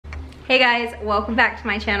Hey guys, welcome back to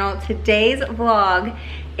my channel. Today's vlog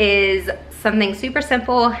is something super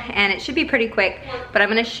simple and it should be pretty quick, but I'm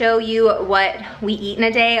gonna show you what we eat in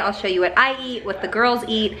a day. I'll show you what I eat, what the girls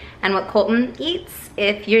eat, and what Colton eats.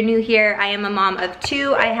 If you're new here, I am a mom of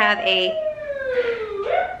two. I have a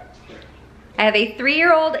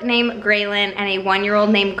 3-year-old named Graylin and a 1-year-old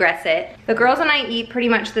named Gresset. The girls and I eat pretty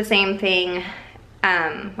much the same thing.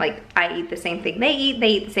 Like I eat the same thing they eat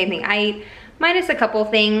the same thing I eat, minus a couple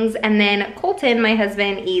things. And then Colton, my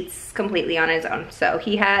husband, eats completely on his own. So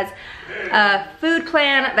he has a food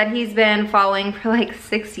plan that he's been following for like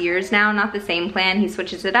 6 years now. Not the same plan, he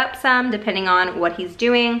switches it up some depending on what he's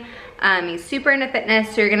doing. He's super into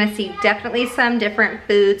fitness, so you're gonna see definitely some different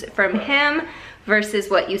foods from him versus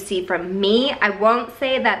what you see from me. I won't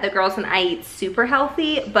say that the girls and I eat super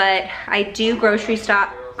healthy, but I do grocery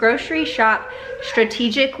shop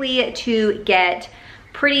strategically to get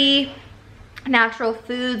pretty natural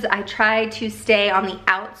foods. I try to stay on the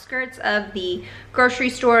outskirts of the grocery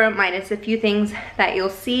store, minus a few things that you'll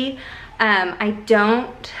see. I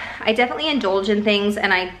definitely indulge in things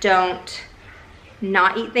and I don't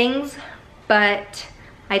not eat things, but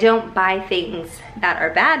I don't buy things that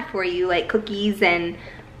are bad for you, like cookies and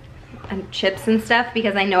chips and stuff,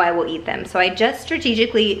 because I know I will eat them. So I just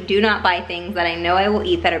strategically do not buy things that I know I will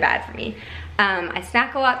eat that are bad for me. I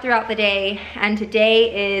snack a lot throughout the day, and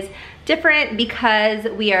today is different because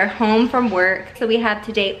we are home from work. So we have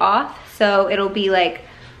today off, so it'll be like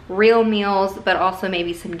real meals, but also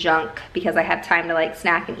maybe some junk because I have time to like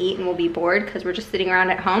snack and eat and we'll be bored because we're just sitting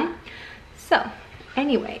around at home. So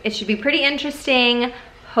anyway, it should be pretty interesting.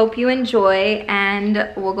 Hope you enjoy, and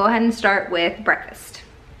we'll go ahead and start with breakfast.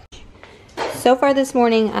 So far this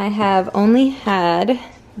morning, I have only had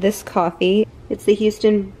this coffee. It's the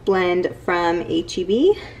Houston blend from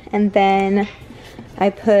H-E-B, and then I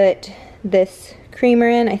put this creamer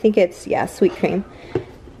in. I think it's, yeah, sweet cream.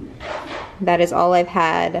 That is all I've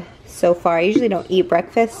had so far. I usually don't eat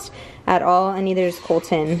breakfast at all, and neither does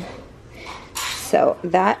Colton. So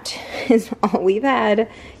that is all we've had.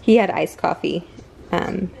 He had iced coffee,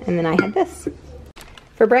 and then I had this.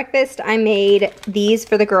 For breakfast, I made these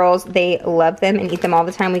for the girls. They love them and eat them all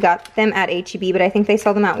the time. We got them at H-E-B, but I think they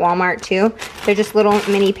sell them at Walmart too. They're just little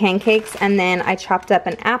mini pancakes, and then I chopped up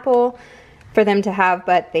an apple for them to have,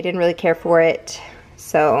 but they didn't really care for it.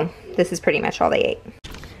 So this is pretty much all they ate.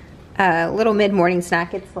 A little mid-morning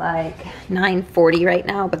snack. It's like 9:40 right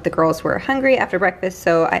now, but the girls were hungry after breakfast,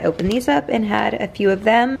 so I opened these up and had a few of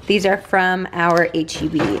them. These are from our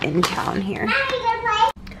H-E-B in town here.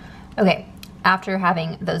 Okay. After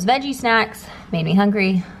having those veggie snacks, made me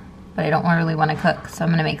hungry, but I don't really want to cook, so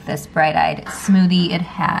I'm gonna make this bright-eyed smoothie. It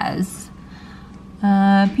has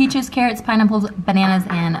peaches, carrots, pineapples, bananas,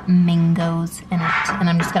 and mangoes in it, and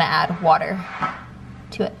I'm just gonna add water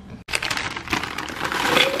to it.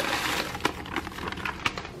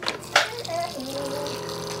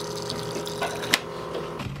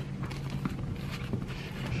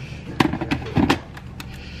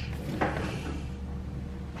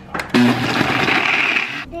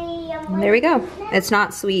 There we go. It's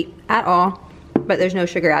not sweet at all, but there's no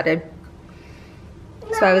sugar added.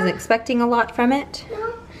 So I wasn't expecting a lot from it,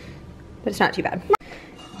 but it's not too bad.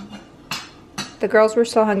 The girls were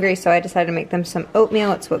still hungry, so I decided to make them some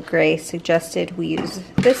oatmeal. It's what Gray suggested. We use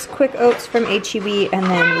this Quick Oats from H-E-B, and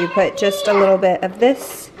then we put just a little bit of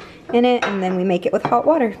this in it, and then we make it with hot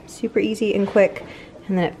water. Super easy and quick,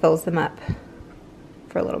 and then it fills them up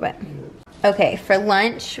for a little bit. Okay, for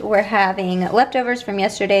lunch, we're having leftovers from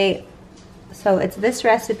yesterday. So it's this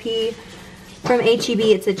recipe from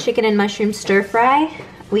H-E-B. It's a chicken and mushroom stir fry.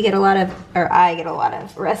 We get a lot of, or I get a lot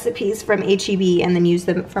of recipes from H-E-B and then use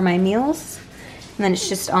them for my meals. And then it's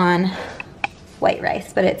just on white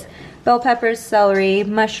rice, but it's bell peppers, celery,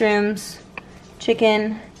 mushrooms,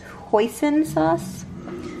 chicken, hoisin sauce.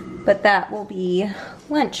 But that will be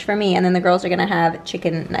lunch for me, and then the girls are gonna have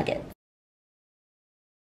chicken nuggets.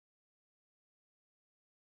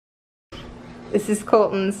 This is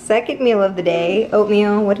Colton's second meal of the day.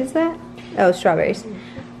 Oatmeal, what is that? Oh, strawberries.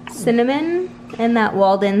 Cinnamon, and that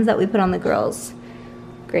Walden's that we put on the girls.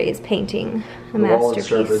 Gray is painting a masterpiece.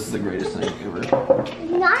 The Walden is the greatest thing ever. It's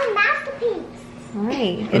not a masterpiece. All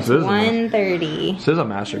right, it's 1:30. This is a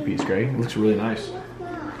masterpiece, Gray. It looks really nice.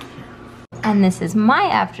 And this is my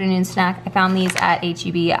afternoon snack. I found these at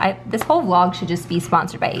H-E-B. This whole vlog should just be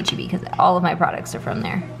sponsored by H-E-B because all of my products are from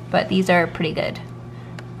there. But these are pretty good.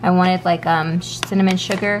 I wanted like cinnamon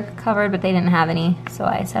sugar covered, but they didn't have any, so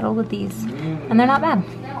I settled with these, and they're not bad.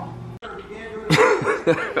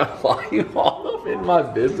 Why are you all up in my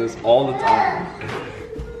business all the time?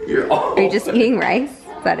 Are you just eating rice?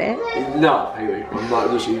 Is that it? No, Haley, I'm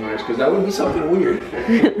not just eating rice because that would be something weird.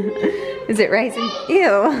 Is it rice and,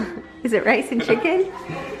 ew. Is it rice and chicken?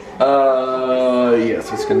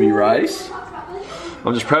 Yes, it's gonna be rice.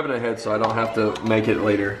 I'm just prepping ahead so I don't have to make it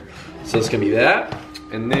later. So it's gonna be that.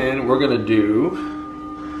 And then we're gonna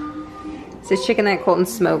do... So it's chicken that Colton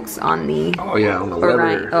smokes on the... Oh yeah, on the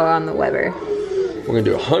Weber. Oh, on the Weber. We're gonna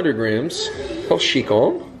do 100 grams of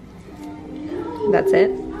chicken. That's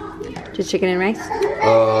it? Just chicken and rice?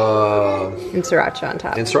 And sriracha on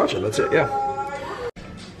top. And sriracha, that's it, yeah.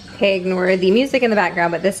 Okay, ignore the music in the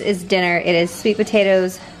background, but this is dinner. It is sweet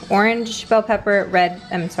potatoes, orange bell pepper,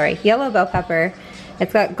 yellow bell pepper.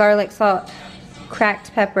 It's got garlic, salt,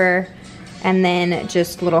 cracked pepper, and then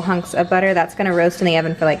just little hunks of butter. That's gonna roast in the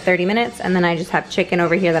oven for like 30 minutes. And then I just have chicken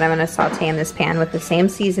over here that I'm gonna saute in this pan with the same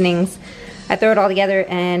seasonings. I throw it all together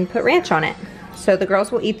and put ranch on it. So the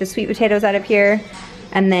girls will eat the sweet potatoes out of here,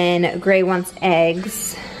 and then Gray wants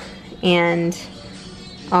eggs, and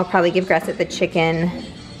I'll probably give Gresset the chicken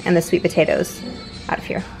and the sweet potatoes out of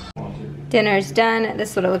here. Dinner's done. This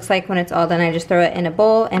is what it looks like when it's all done. I just throw it in a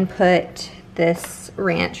bowl and put this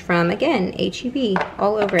ranch from, again, H-E-B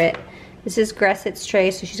all over it. This is Gresset's tray,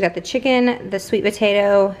 so she's got the chicken, the sweet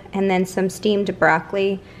potato, and then some steamed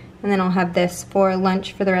broccoli. And then I'll have this for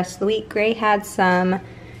lunch for the rest of the week. Gray had some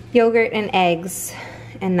yogurt and eggs,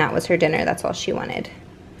 and that was her dinner. That's all she wanted.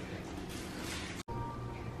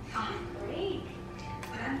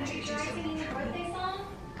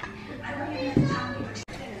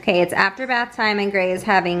 Okay, it's after bath time and Gray is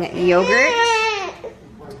having yogurt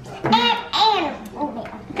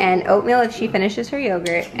and oatmeal if she finishes her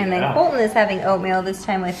yogurt. And then Colton is having oatmeal, this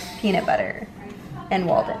time with peanut butter and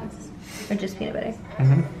Walden's. Or just peanut butter.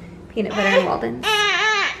 Peanut butter and Walden's.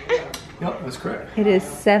 Yep, that's correct. It is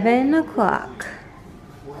 7 o'clock.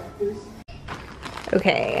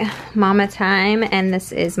 Okay, mama time, and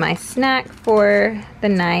this is my snack for the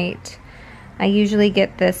night. I usually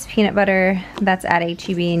get this peanut butter that's at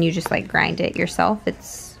H-E-B, and you just like grind it yourself.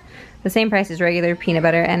 It's the same price as regular peanut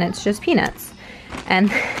butter, and it's just peanuts. And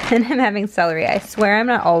then I'm having celery. I swear I'm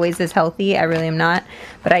not always as healthy. I really am not.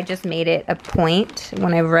 But I just made it a point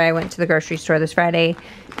whenever I went to the grocery store this Friday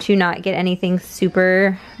to not get anything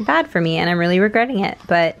super bad for me. And I'm really regretting it,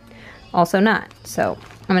 but also not. So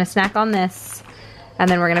I'm going to snack on this. And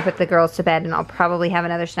then we're going to put the girls to bed. And I'll probably have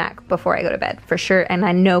another snack before I go to bed for sure. And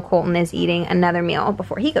I know Colton is eating another meal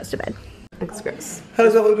before he goes to bed. Looks gross. How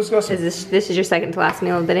does that look disgusting? This is your second to last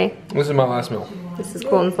meal of the day? This is my last meal. This is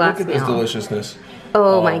Colton's last meal. Look at this deliciousness.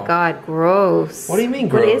 Oh my god, gross. What do you mean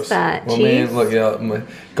gross? What is that? Well, cheese? man, look, yeah, my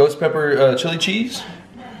ghost pepper chili cheese,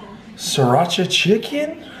 sriracha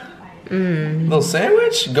chicken, little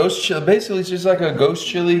sandwich, basically it's just like a ghost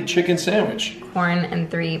chili chicken sandwich. Corn and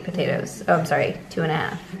 3 potatoes. Oh, I'm sorry,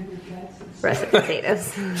 2.5. Rest of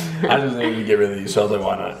potatoes. I just needed to get rid of these, so I was like,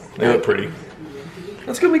 why not? They look pretty.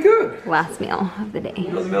 That's gonna be good. Last meal of the day.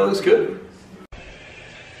 The meal looks good.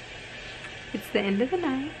 It's the end of the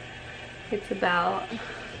night. It's about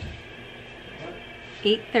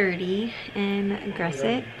 8:30 and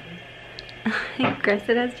Gresset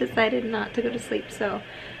has decided not to go to sleep, so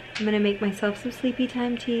I'm gonna make myself some sleepy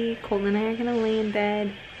time tea. Colton and I are gonna lay in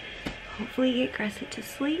bed, hopefully get Gresset to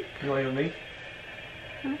sleep. You lay with me?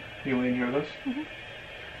 Huh? You lay in here with us?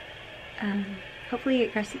 Hopefully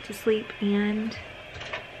get Gresset to sleep, and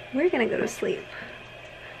we're gonna go to sleep.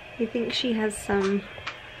 I think she has some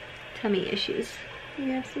tummy issues.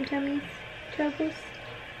 You have some tummy troubles?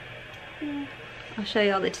 Yeah. I'll show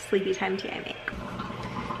you all the sleepy time tea I make.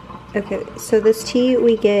 Okay, so this tea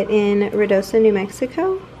we get in Ruidoso, New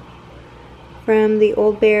Mexico from the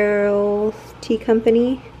Old Barrel Tea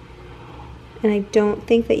Company. And I don't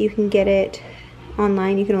think that you can get it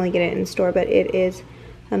online. You can only get it in store, but it is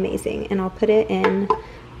amazing. And I'll put it in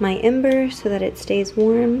my ember so that it stays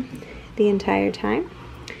warm the entire time.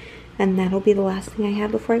 And that'll be the last thing I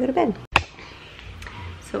have before I go to bed.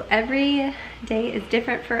 So every day is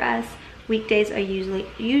different for us. Weekdays are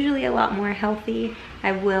usually a lot more healthy.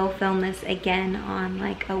 I will film this again on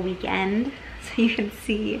like a weekend so you can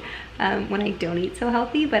see when I don't eat so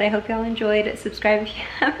healthy, but I hope y'all enjoyed. Subscribe if you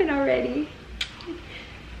haven't already.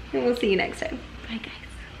 And we'll see you next time. Bye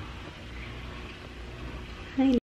guys.